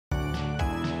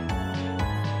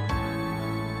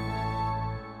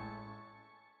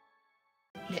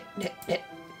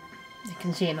You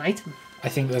can see an item. I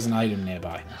think there's an item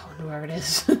nearby. I wonder where it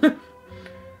is. Where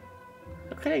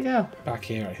can it go? Back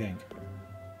here, I think.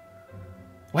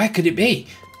 Where could it be?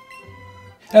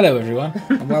 Hello, everyone,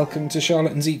 and welcome to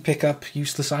Charlotte and Zeke pick up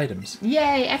useless items.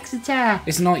 Yay, Exeter!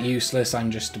 It's not useless, I'm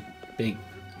just a big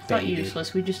It's not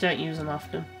useless, we just don't use them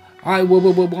often. I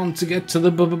want to get to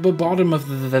the bottom of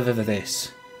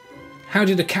this. How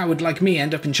did a coward like me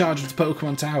end up in charge of the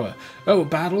Pokemon Tower? Oh, a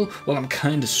battle? Well, I'm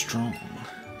kinda strong.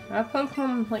 Are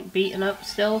Pokemon, like, beaten up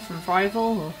still from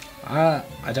Rival? Or?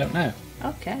 I don't know.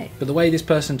 Okay. But the way this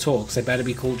person talks, they better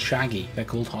be called Shaggy. They're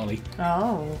called Holly.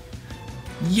 Oh.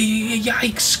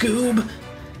 Yikes, Scoob!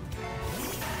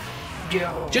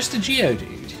 Joe. Just a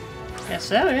Geodude. Guess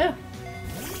so, yeah.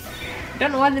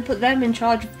 Don't know why they put them in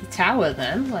charge of the tower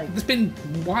then. Like, There's been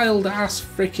wild ass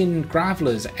freaking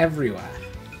Gravelers everywhere.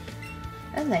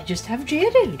 and they just have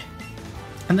Geodude.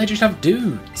 And they just have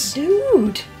dudes.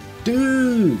 Dude.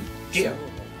 Dude! Joe.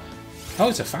 Oh,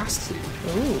 it's a fast dude.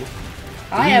 Ooh.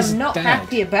 I He's am not dead.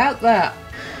 happy about that.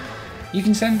 You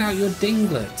can send out your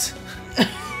Dinglet.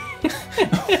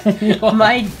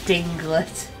 My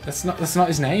Dinglet. That's not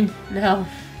his name. No.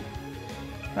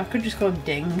 I could just call him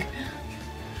Ding.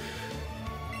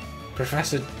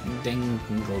 Professor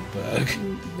Dingleberg.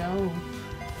 No.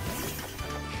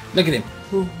 Look at him.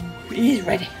 Ooh, he's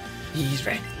ready. He's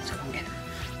ready. He's gonna get him.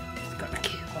 He's gonna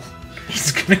kill.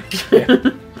 He's gonna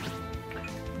kill.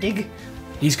 Dig.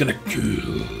 He's gonna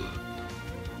kill.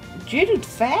 Geodude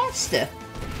faster.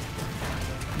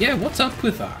 Yeah, what's up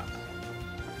with that?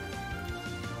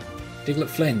 Diglett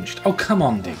flinged. Oh, come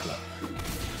on, Diglett.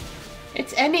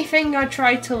 It's anything I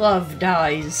try to love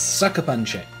dies. Sucker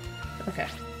punch it. Okay.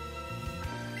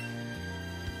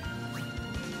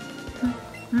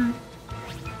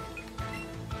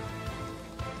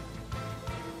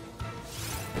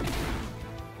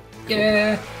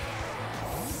 Yeah.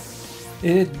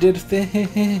 It did a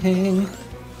thing.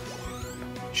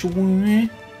 Shwee.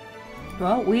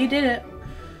 Well, we did it.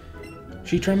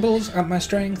 She trembles at my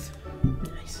strength.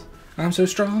 Nice. I'm so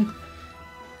strong.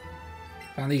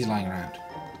 Found these lying around.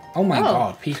 Oh my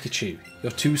god, Pikachu.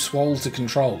 You're too swole to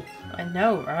control. I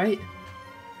know, right?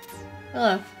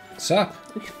 Hello. Sup?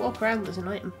 We should walk around as an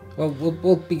item. Well,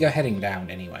 we'll be heading down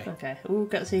anyway. Okay. Ooh,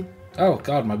 cutscene. Oh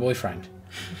god, my boyfriend.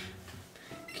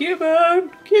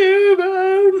 Cubone!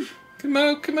 Cubone! Come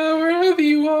out, wherever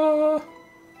you are.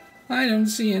 I don't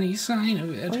see any sign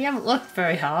of it. Well, you haven't looked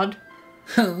very hard.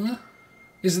 Huh?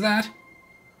 Is that?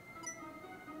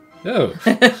 Oh.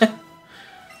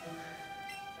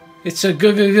 It's a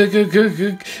goat.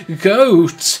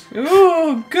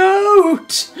 Oh,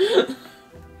 goat!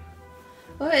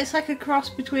 Well, it's like a cross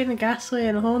between a Ghastly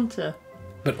and a Haunter.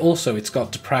 But also it's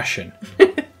got depression.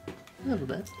 A little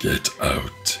bit. Get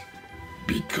out.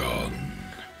 Be gone.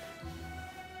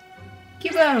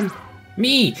 Cubone!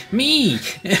 Me!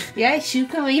 Yes, you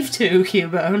can leave too,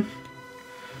 Cubone.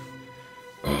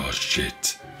 Oh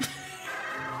shit.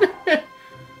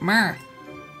 Ma.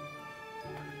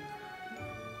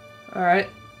 Alright.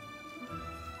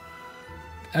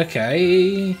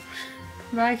 Okay.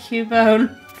 Bye,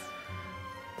 Cubone.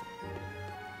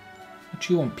 What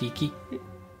you want, Peaky?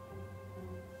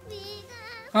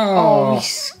 Oh, Oh,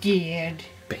 he's scared.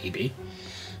 baby.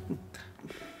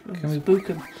 Can we spook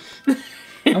him?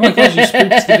 Oh my god, you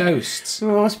spooked the ghosts.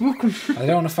 Oh, spook him. I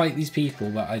don't want to fight these people,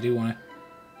 but I do want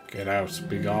to get out,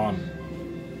 be gone.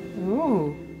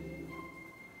 Ooh.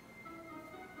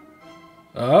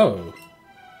 Oh,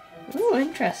 Ooh,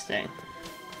 interesting.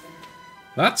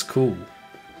 that's cool.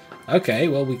 Okay,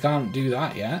 well we can't do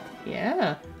that yet.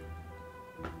 Yeah.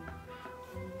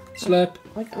 Slurp.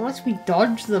 Like, unless we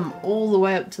dodge them all the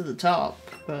way up to the top,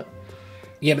 but...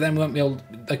 Yeah, but then we won't be able.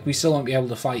 We still won't be able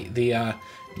to fight the.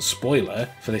 Spoiler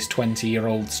for this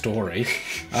 20-year-old story.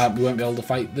 We won't be able to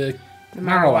fight the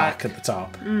Marowak at the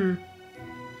top. Mm.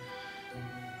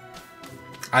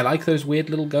 I like those weird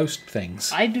little ghost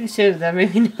things. I do too, they're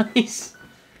really nice.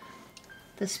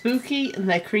 They're spooky, and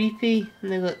they're creepy, and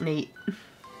they look neat.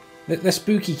 They're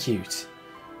spooky cute.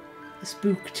 They're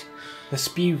spooked. They're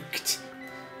spuked.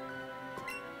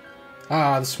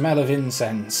 Ah, the smell of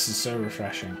incense is so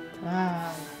refreshing.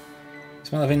 Ah. The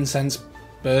smell of incense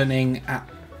burning at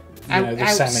the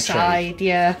outside, cemetery.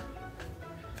 yeah.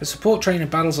 If a support trainer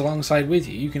battles alongside with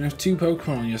you, you can have 2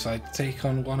 Pokemon on your side to take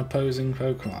on 1 opposing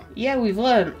Pokemon. Yeah, we've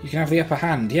learned. You can have the upper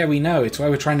hand. Yeah, we know. It's why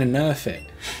we're trying to nerf it.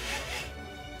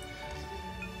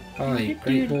 Hi,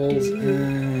 Great Balls.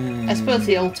 I suppose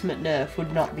the ultimate nerf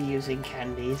would not be using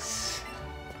candies.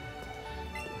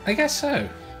 I guess so.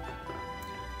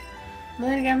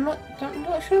 Then again, I'm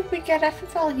not sure if we get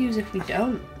FFL use if we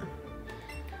don't.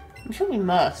 I'm sure we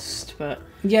must, but...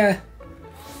 Yeah.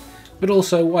 But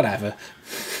also, whatever.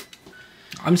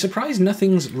 I'm surprised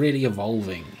nothing's really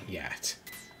evolving yet.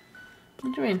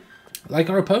 What do you mean? Like,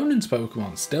 our opponent's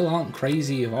Pokemon still aren't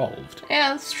crazy evolved. Yeah,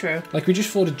 that's true. Like, we just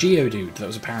fought a Geodude that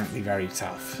was apparently very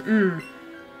tough.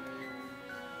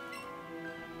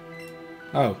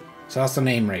 Oh, so that's the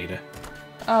name Raider.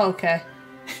 Oh, okay.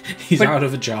 He's out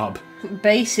of a job.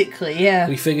 Basically, yeah.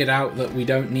 We figured out that we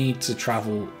don't need to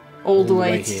travel all the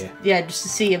way here. Yeah, just to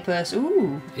see a person.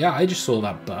 Ooh. Yeah, I just saw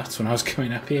that butt when I was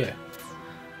coming up here.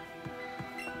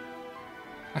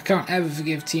 I can't ever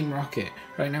forgive Team Rocket.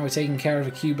 Right now we're taking care of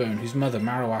a Cubone whose mother,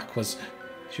 Marowak, was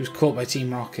caught by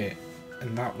Team Rocket.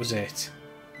 And that was it.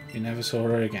 We never saw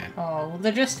her again. Oh, well,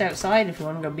 they're just outside if you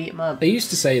want to go beat them up. They used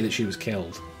to say that she was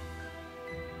killed.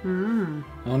 I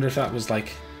wonder if that was,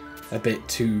 like, a bit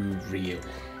too real.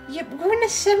 Yeah, but we're in a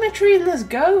cemetery and there's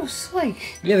ghosts,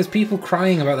 like... Yeah, there's people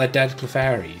crying about their dead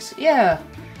Clefairies. Yeah.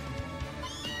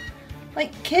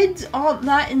 Like, kids aren't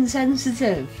that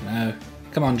insensitive. No.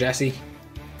 Come on, Jessie.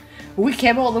 We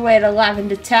came all the way to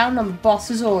Lavender Town on the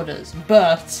boss's orders,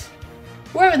 but...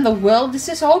 where in the world is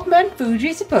this old man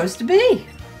Fuji supposed to be?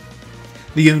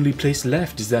 The only place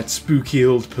left is that spooky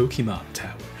old Pokemon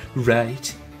tower,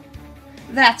 right?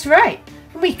 That's right.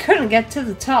 We couldn't get to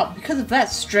the top because of that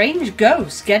strange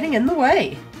ghost getting in the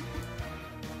way.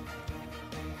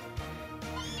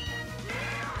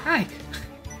 Hi.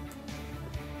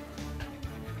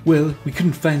 Well, we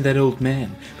couldn't find that old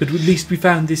man, but at least we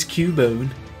found this Cubone.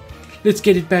 Let's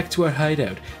get it back to our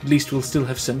hideout. At least we'll still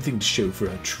have something to show for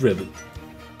our trouble.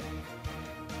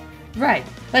 Right,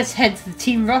 let's head to the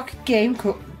Team Rocket game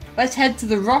Let's head to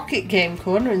the Rocket Game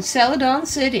Corner in Celadon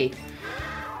City.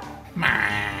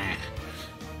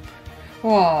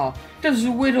 Aw, does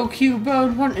the widow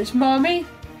Cubone want its mommy?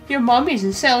 Your mommy's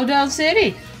in Celadon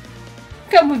City.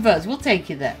 Come with us, we'll take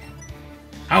you there.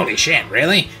 Holy shit,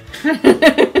 really?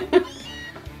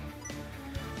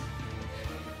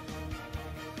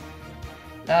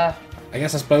 I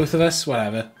guess that's both of us,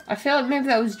 whatever. I feel like maybe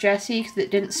that was Jessie because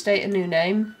it didn't state a new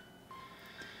name.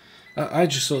 I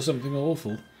just saw something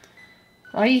awful.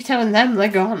 Why are you telling them they're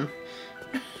gone?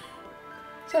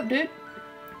 What's up, dude?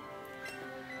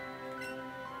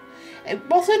 It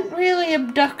wasn't really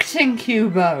abducting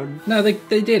Cubone. No, they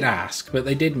did ask, but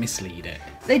they did mislead it.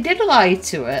 They did lie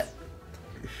to it.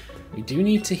 We do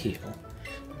need to heal.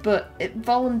 But it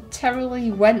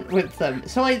voluntarily went with them.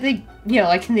 So like they, you know,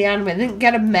 like in the anime, they didn't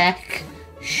get a mech,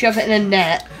 shove it in a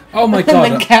net, oh my and god,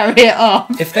 then carry it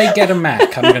off. If they get a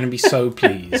mech, I'm going to be so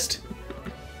pleased.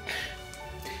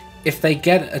 If they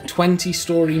get a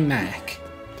 20-story mech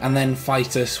and then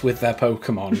fight us with their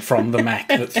Pokemon from the mech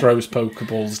that throws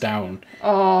Pokeballs down.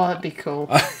 Oh, that'd be cool.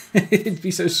 It'd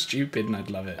be so stupid and I'd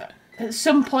love it. At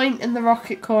some point in the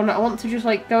Rocket Corner, I want to just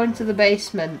like go into the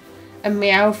basement and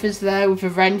Meowth is there with a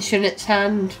wrench in its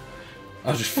hand. I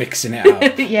was just fixing it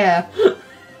up. Yeah.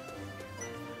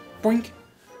 Boink.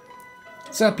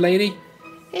 What's up, lady?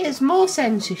 Here's more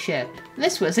censorship.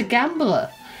 This was a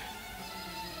gambler.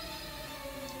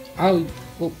 Oh,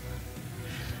 well,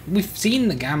 we've seen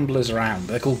the gamblers around.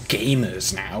 They're called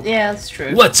gamers now. Yeah, that's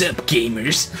true. What's up,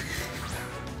 gamers?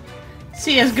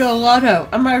 CSGO Lotto,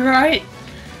 am I right?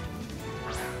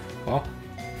 What?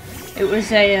 It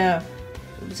was a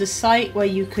site where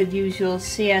you could use your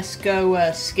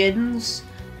CSGO skins.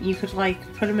 You could like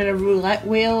put them in a roulette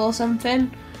wheel or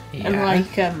something, Yeah. and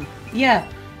like yeah.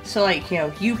 So like, you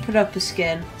know, you put up a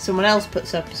skin, someone else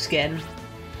puts up a skin,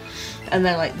 and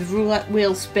then like the roulette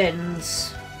wheel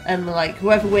spins, and like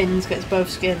whoever wins gets both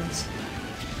skins.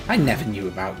 I never knew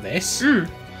about this.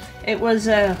 It was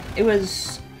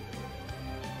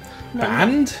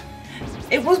Banned?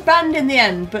 It was banned in the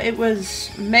end, but it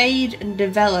was made and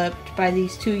developed by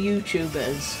these two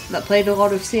YouTubers that played a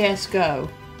lot of CSGO.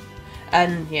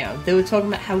 And, you know, they were talking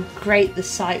about how great the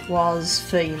site was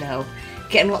for, you know,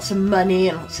 getting lots of money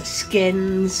and lots of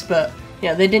skins, but, you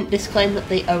know, they didn't disclaim that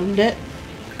they owned it.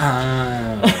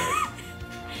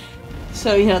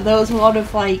 So, you know, there was a lot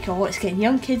of like, oh, it's getting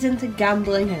young kids into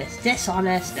gambling and it's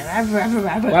dishonest and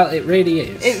ever. Well, it really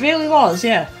is. It really was,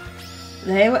 yeah.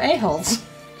 They were a-holes.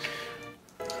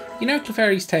 You know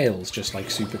Clefairy's tail's just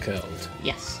like super curled?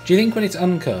 Yes. Do you think when it's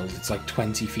uncurled it's like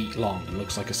 20 feet long and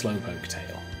looks like a slowpoke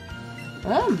tail?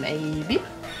 Oh, maybe.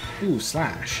 Ooh,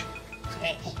 Slash.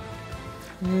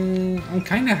 I'm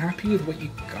kind of happy with what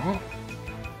you got.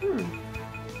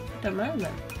 Don't know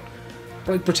then.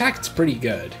 But Protect's pretty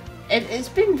good. It's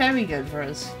been very good for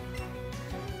us.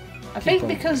 I think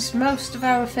because most of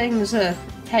our things are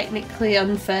technically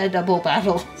unfair double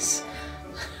battles.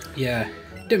 Yeah.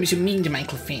 Don't be so mean to my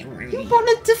Clefairy. You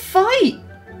wanted to fight!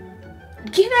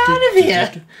 Get out of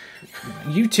here!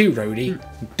 You too, Rhodey.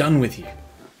 I'm done with you.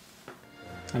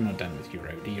 I'm not done with you,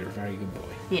 Rhodey. You're a very good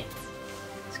boy. Yeah.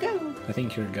 Let's go. I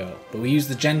think you're a girl. But we use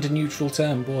the gender-neutral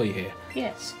term boy here.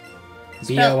 Yes.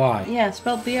 B-O-I. Yeah,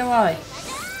 spelled B-O-I.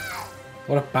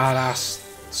 What a badass,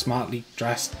 smartly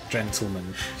dressed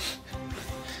gentleman.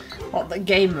 What, the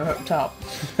gamer up top?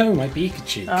 Oh, my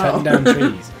Pikachu, cutting down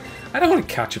trees. I don't want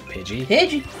to catch a Pidgey.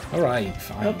 Pidgey! Alright,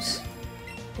 fine. Oops.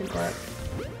 Didn't work.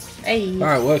 Hey.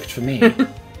 Wow, it worked for me.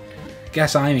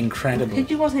 Guess I'm incredible.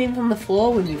 Pidgey wasn't even on the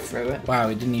floor when you threw it. Wow,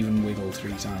 it didn't even wiggle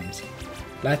 3 times.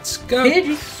 Let's go!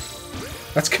 Pidgey!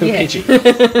 Let's go, Yeah.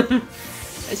 Pidgey.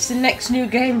 It's the next new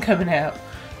game coming out.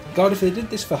 God, if they did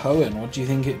this for Hoenn, what do you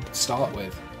think it'd start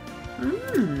with?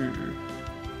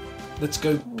 Let's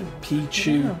go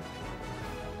Pichu. Yeah.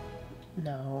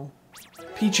 No.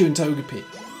 Pichu and Togepi.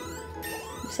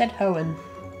 You said Hoenn,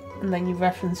 and then you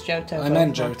referenced Johto. I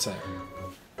meant Johto.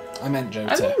 I meant I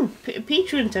Johto. mean,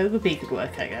 Pichu and Togepi could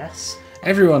work, I guess.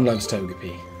 Everyone loves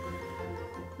Togepi.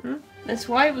 That's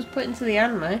why it was put into the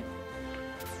anime.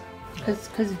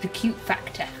 Because of the cute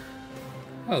factor.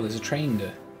 Oh, there's a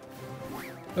trainer.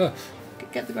 Oh,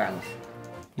 Get the Growlithe.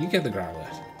 you get the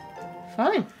Growlithe.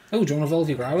 Fine. Oh, do you want to evolve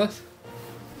your Growlithe?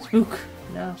 Spook.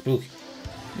 No. Spook.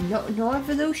 No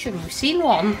evolution. We've seen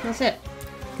one. That's it.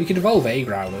 We could evolve a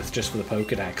Growlithe just for the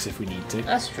Pokedex if we need to.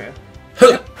 That's true.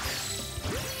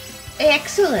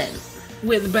 Excellent.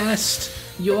 We're the best.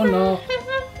 You're not.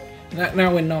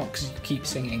 No, we're not because you keep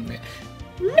singing it.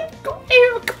 You're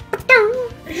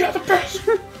the best.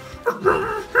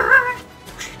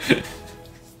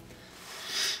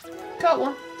 Got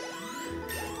one.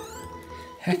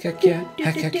 Heck yeah,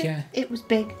 heck yeah. It was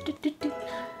big.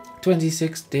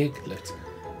 26 Diglett.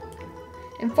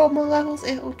 In 4 more levels,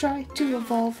 it'll try to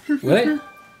evolve. Will it?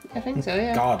 I think so,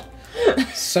 yeah. God.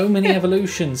 So many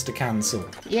evolutions to cancel.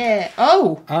 Yeah.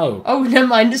 Oh! Oh. Oh, never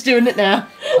mind, it's doing it now.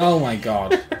 Oh my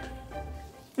god.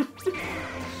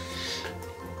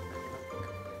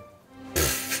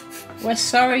 We're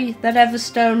sorry that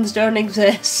Everstones don't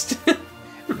exist.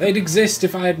 They'd exist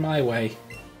if I had my way.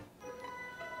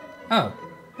 Oh.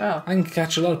 Oh. I can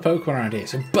catch a lot of Pokemon around here,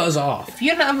 so buzz off. If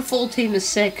you don't have a full team of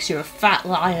 6, you're a fat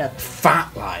liar.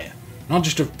 Fat liar. Not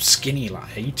just a skinny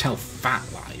liar. You tell fat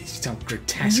lies. You tell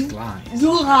grotesque lies.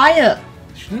 You're a liar!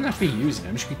 She doesn't have to be using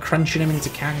them. She could be crunching them into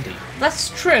candy.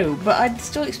 That's true, but I'd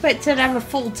still expect her to have a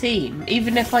full team,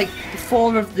 even if, like,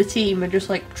 4 of the team are just,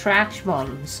 like, trash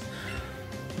mons.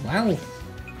 Well,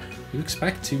 you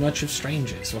expect too much of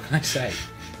strangers. What can I say?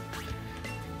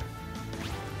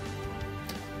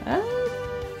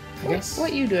 I guess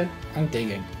What you doing? I'm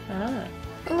digging. Ah.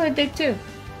 I'm gonna dig too.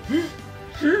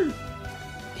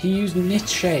 He used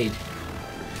Nightshade.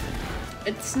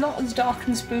 It's not as dark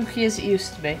and spooky as it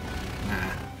used to be.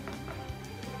 Nah.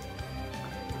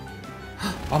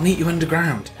 I'll meet you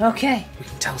underground. Okay. We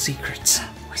can tell secrets.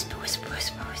 Whisper, whisper,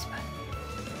 whisper, whisper.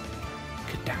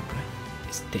 Kadabra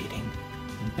is dating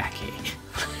Becky.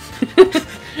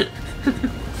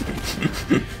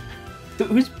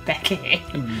 Who's Becky?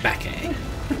 Becky.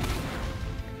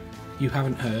 You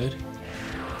haven't heard?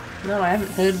 No, I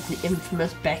haven't heard of the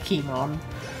infamous Becky Mon.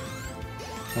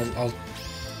 I'll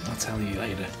tell you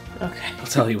later. Okay. I'll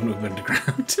tell you when we're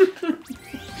underground.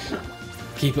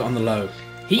 Keep it on the low.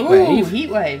 Ooh, Heatwave.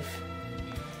 Heatwave.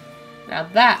 Now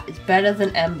that is better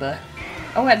than Ember.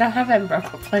 Oh wait, I don't have Ember,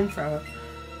 I've got Flamethrower.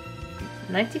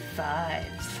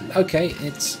 95. Okay,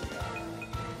 it's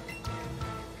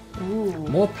Ooh.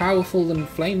 more powerful than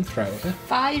Flamethrower.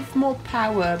 5 more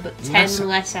power, but 10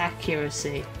 less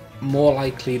accuracy. More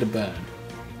likely to burn.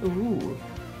 Ooh.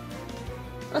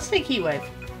 Let's take Heatwave.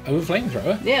 Over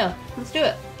Flamethrower? Yeah, let's do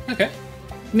it. Okay.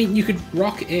 I mean, you could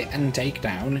rock it and take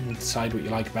down and decide what you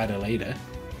like better later.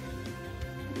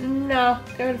 No,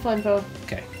 go with Flamethrower.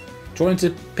 Okay. Do you want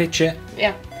to pitch it?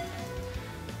 Yeah.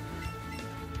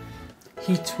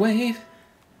 Heatwave.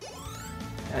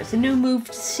 Now, it's a new move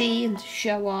to see and to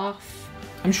show off.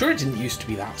 I'm sure it didn't used to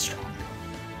be that strong.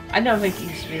 I don't think it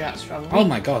used to be that strong. Oh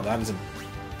my god, that is a...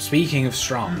 Speaking of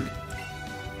strong.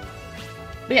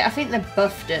 But yeah, I think they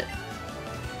buffed it.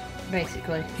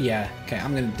 Basically. Yeah, okay,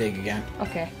 I'm gonna dig again.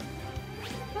 Okay.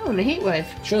 Oh, and a Heatwave.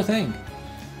 Sure thing.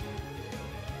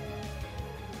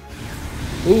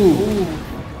 Ooh. Ooh.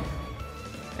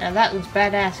 Now that was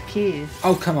badass keys.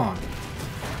 Oh, come on.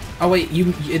 Oh wait, it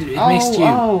missed you.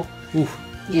 Oh, Oof.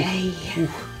 yay.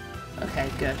 Oof. Okay,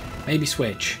 good. Maybe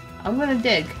switch. I'm gonna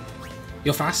dig.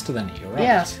 You're faster than you, right?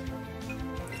 Yeah.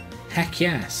 Heck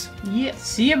yes. Yeah,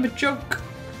 see I'm a joke.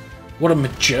 What a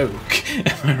joke.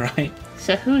 Am I right?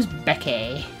 So who's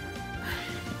Becky?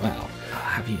 Well, I'll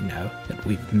have you know that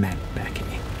we've met Becky.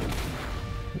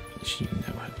 You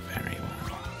know her very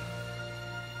well.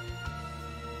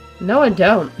 No, I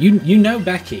don't. You know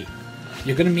Becky.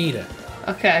 You're gonna meet her.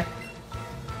 Okay.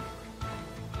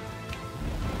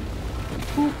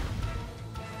 Ooh.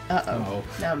 Uh-oh.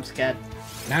 Now I'm scared.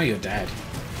 Now you're dead.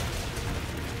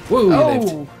 Whoa, you lived.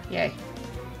 Oh, yay.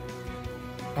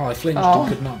 Oh, I flinched and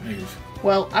could not move.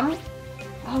 Well, I'm...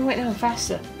 Oh, wait, no, I'm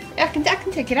faster. I can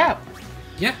take it out.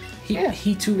 Yeah,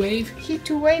 He2 wave.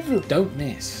 He2 wave. Don't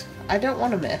miss. I don't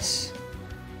want to miss.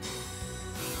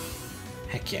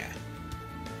 Heck yeah.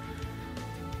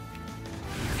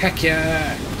 Heck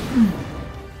yeah.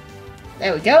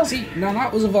 There we go. See, now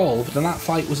that was evolved and that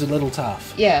fight was a little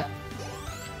tough. Yeah.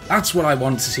 That's what I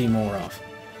want to see more of.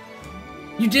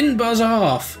 You didn't buzz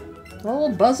off. Well,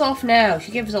 buzz off now.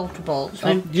 She gives Ultra Balls.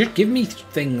 Just give me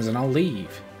things and I'll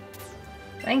leave.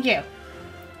 Thank you.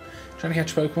 Trying to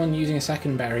catch Pokemon using a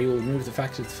second berry will remove the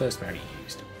fact of the first berry you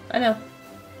used. I know.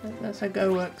 That's how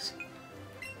Go works.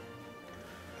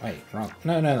 Wait, wrong.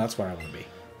 No, that's where I want to be.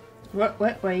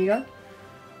 Where you going?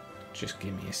 Just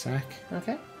give me a sec.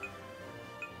 Okay.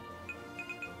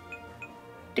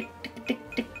 Tick, tick,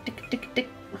 tick, tick, tick, tick, tick.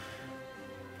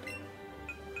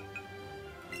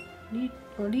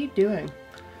 What are you doing?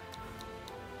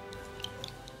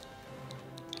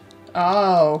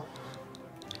 Oh.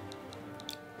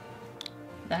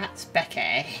 That's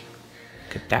Becky.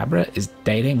 Kadabra is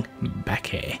dating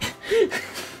Becky.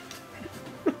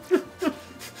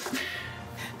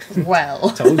 Well.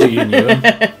 Told you knew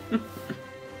him.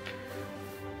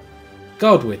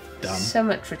 God, we're dumb. So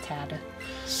much Rattata.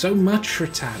 So much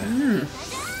Rattata.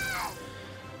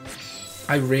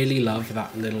 I really love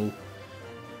that little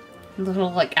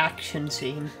like action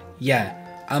scene. Yeah.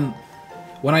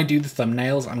 When I do the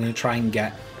thumbnails, I'm going to try and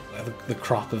get the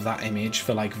crop of that image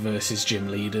for like versus gym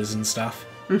leaders and stuff.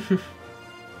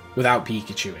 Without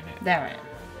Pikachu in it. There I am.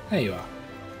 There you are.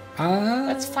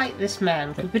 Let's fight this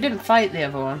man, because we didn't fight the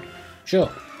other one.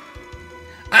 Sure.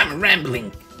 I'm a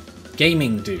rambling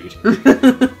gaming dude.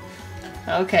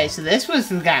 Okay, so this was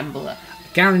the gambler.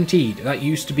 Guaranteed. That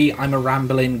used to be I'm a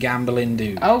rambling, gambling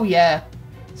dude. Oh yeah.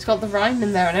 It's got the rhyme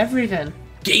in there and everything.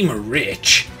 Gamer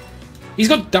rich. He's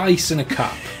got dice and a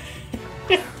cup.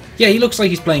 Yeah, he looks like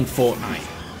he's playing Fortnite.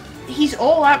 He's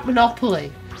all out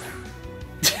Monopoly.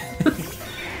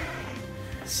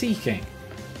 Seeking.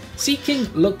 Seeking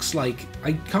looks like...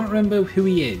 I can't remember who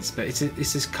he is, but it's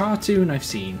this cartoon I've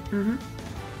seen.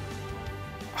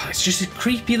 Oh, it's just a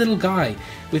creepy little guy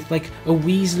with like a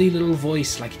Weasley little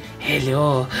voice like,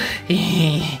 hello.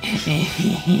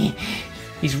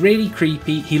 He's really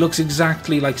creepy. He looks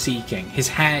exactly like Seeking. His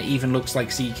hair even looks like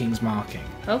Seeking's marking.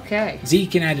 Okay.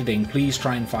 Zeke in editing, please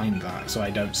try and find that so I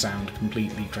don't sound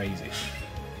completely crazy.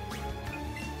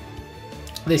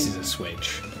 This is a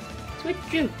switch. Switch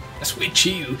you. A switch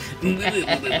you. I'm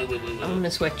gonna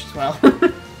switch as well.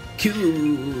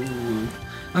 Cool.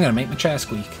 I'm gonna make my chair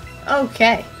squeak.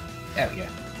 Okay. There we go.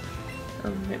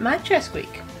 My chair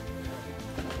squeak.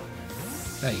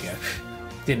 There you go.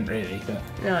 Didn't really, but...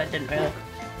 No, it didn't really.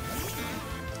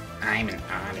 I'm an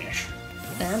artist.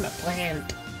 I'm a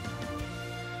plant.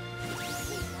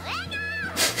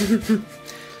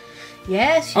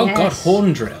 Yes, Oh god,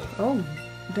 Horn Drill. Oh,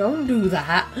 don't do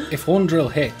that. If Horn Drill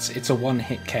hits, it's a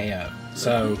one-hit KO.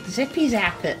 So... Zippy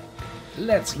zap it.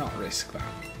 Let's not risk that.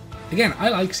 Again, I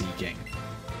like Seeking.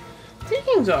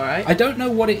 Seeking's alright. I don't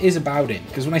know what it is about him,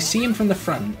 because when I see him from the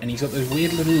front and he's got those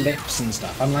weird little lips and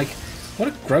stuff, I'm like, what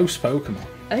a gross Pokemon.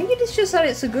 I think it is just that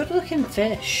it's a good looking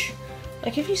fish.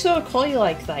 Like if you saw a koi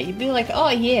like that, you'd be like, oh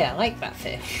yeah, I like that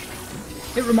fish.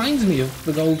 It reminds me of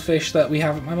the goldfish that we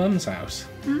have at my mum's house.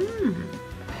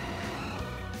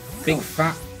 Big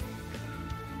fat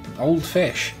old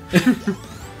fish.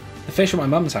 The fish at my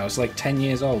mum's house is like 10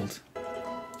 years old.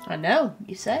 I know,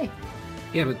 you say.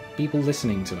 Yeah, but people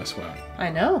listening to us won't. I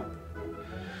know.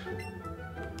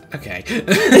 Okay.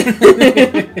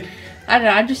 I don't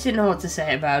know, I just didn't know what to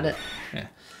say about it. Yeah.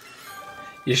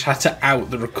 You just had to out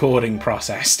the recording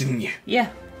process, didn't you? Yeah.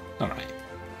 Alright.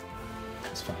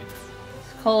 That's fine.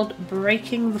 It's called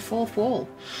breaking the fourth wall.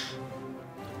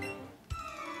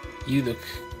 You look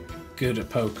good at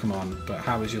Pokemon, but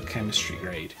how is your chemistry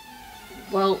grade?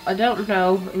 Well, I don't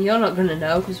know, and you're not going to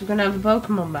know, because we're going to have a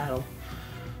Pokemon battle.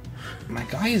 My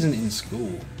guy isn't in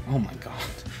school. Oh my god.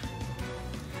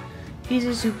 He's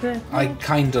a super... I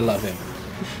kinda love him.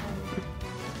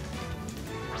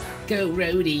 Go,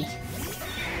 Rhodey.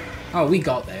 Oh, we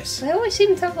got this. They always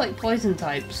seem to have, like, poison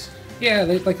types. Yeah,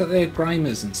 they're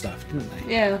Grimers and stuff, didn't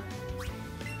they? Yeah.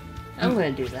 I'm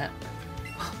going to do that.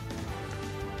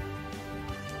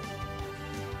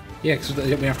 Yeah, because we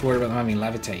don't have to worry about them having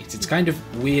levitate. It's kind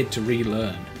of weird to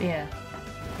relearn. Yeah.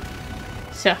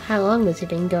 So how long has he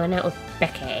been going out with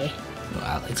Becky?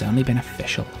 Well, it's only been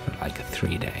official for like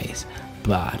 3 days,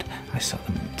 but I saw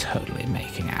them totally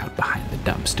making out behind the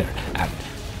dumpster at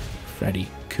Freddy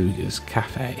Cougar's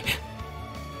cafe.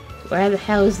 Where the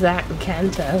hell is that in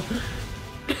Kanto?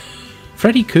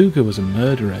 Freddy Cougar was a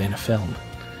murderer in a film.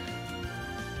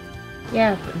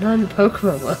 Yeah, but not in the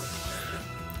Pokemon one.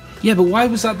 Yeah, but why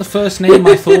was that the first name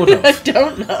I thought of? I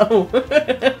don't know.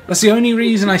 That's the only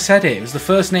reason I said it. It was the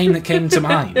first name that came to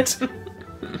mind.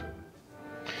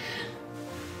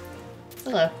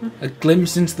 Hello. A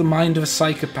glimpse into the mind of a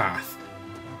psychopath.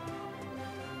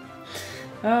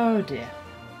 Oh dear.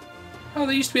 Oh,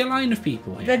 there used to be a line of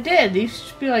people here. They did. They used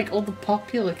to be like all the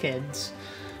popular kids.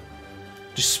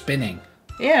 Just spinning.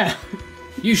 Yeah.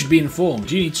 You should be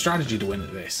informed. You need strategy to win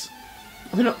at this.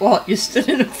 What? You're stood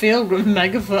in a field with a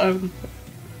megaphone.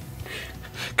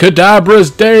 Kadabra's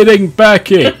dating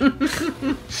Becky!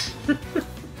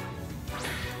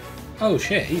 Oh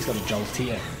shit, he's got a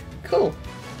Jolteon. Cool.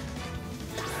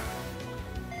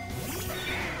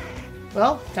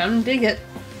 Well, time to dig it.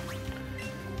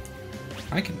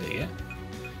 I can dig it.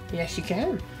 Yes, you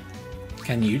can.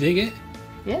 Can you dig it?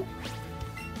 Yeah.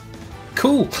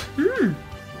 Cool!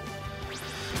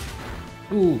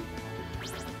 Ooh.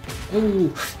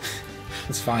 Ooh.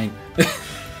 That's fine.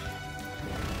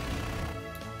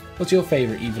 What's your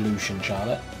favourite evolution,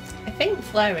 Charlotte? I think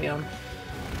Flareon.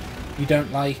 You don't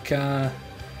like,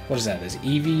 what is that? There's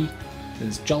Eevee,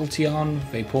 there's Jolteon,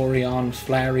 Vaporeon,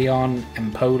 Flareon,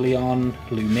 Empoleon,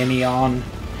 Luminion.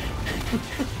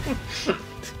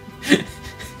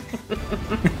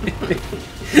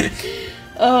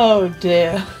 Oh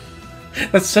dear.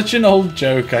 That's such an old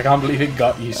joke, I can't believe it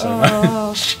got you so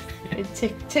much.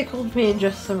 It tickled me in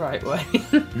just the right way.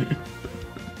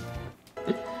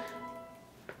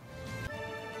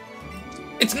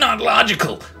 It's not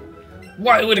logical!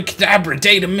 Why would a Kadabra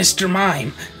date a Mr.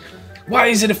 Mime? Why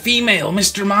is it a female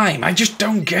Mr. Mime? I just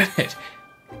don't get it.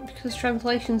 Because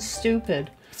translation's stupid.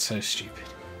 It's so stupid.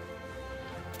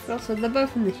 Also, they're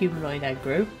both in the humanoid egg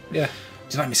group. Yeah.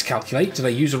 Did I miscalculate? Did I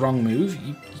use a wrong move?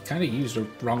 You kind of used a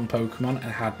wrong Pokemon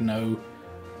and had no...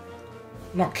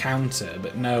 Not counter,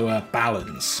 but no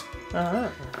balance. Ah.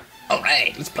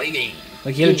 Alright, let's play a game.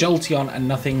 Like, he had a Jolteon and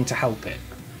nothing to help it.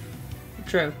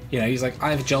 True. You know, he's like,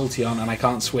 I have a Jolteon and I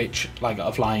can't switch, like,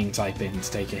 a flying type in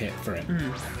to take a hit for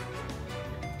him.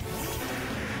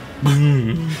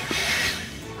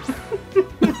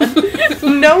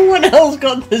 No one else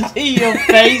got to see your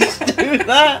face do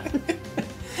that.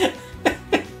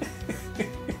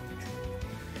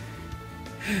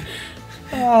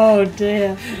 Oh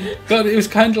dear. God, it was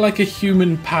kind of like a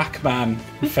human Pac-Man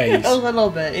face. A little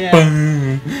bit,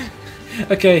 yeah.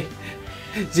 Okay,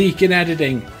 Zeke in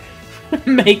editing.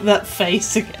 Make that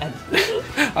face again.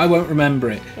 I won't remember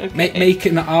it. Okay. Make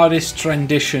an artist's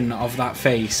rendition of that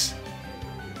face.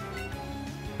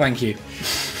 Thank you.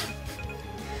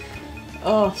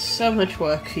 Oh, so much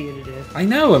work for you to do. I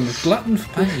know, I'm a glutton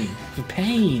for pain. For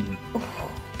pain.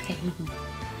 Oh, pain.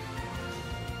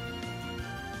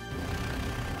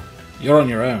 You're on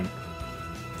your own.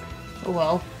 Oh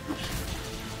well.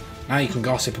 Now you can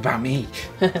gossip about me.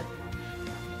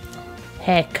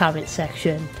 Hey, comment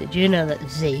section. Did you know that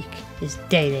Zeke is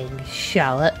dating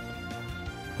Charlotte?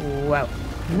 Wow.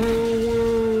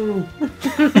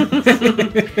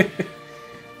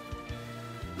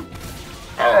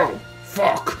 Oh,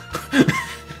 fuck.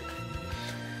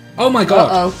 Oh my god.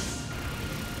 Uh-oh.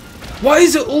 Why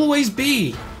is it always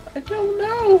B? I don't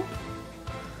know.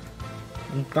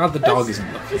 I'm glad the dog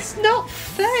isn't looking. It's not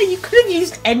fair. You could have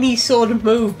used any sort of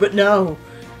move, but no.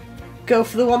 Go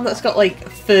for the one that's got like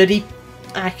 30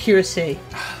 accuracy.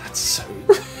 That's so...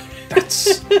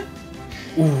 That's...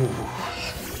 Ooh.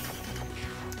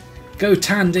 Go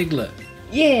Tan Diglett.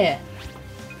 Yeah.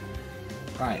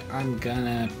 Right, I'm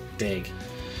gonna dig.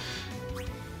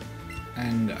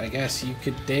 And I guess you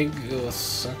could dig or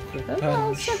sucker Oh,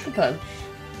 punch. sucker punch.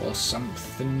 Or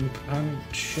something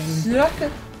punching. Sucker.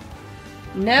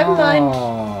 Never mind.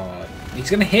 Oh, he's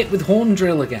gonna hit with Horn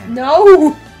Drill again.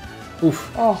 No. Oof.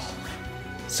 Oh.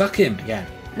 Suck him again.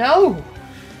 No.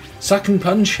 Suck and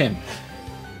punch him.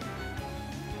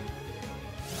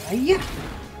 Yeah.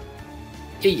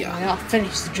 Yeah. I'll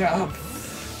finish the job.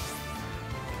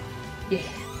 Yeah.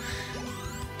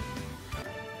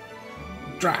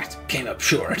 Drat came up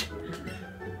short.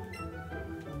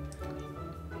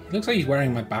 It looks like he's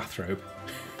wearing my bathrobe.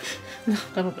 A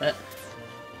little bit.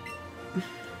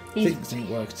 Things didn't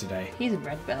work today. He's a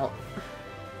red belt.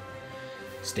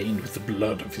 Stained with the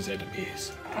blood of his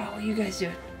enemies. Oh, what are you guys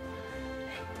doing?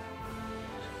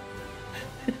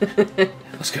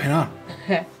 What's going on?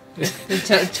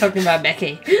 Talking about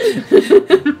Becky.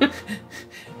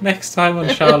 Next time on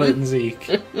Charlotte and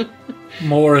Zeke,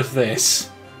 more of this.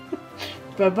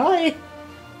 Bye-bye.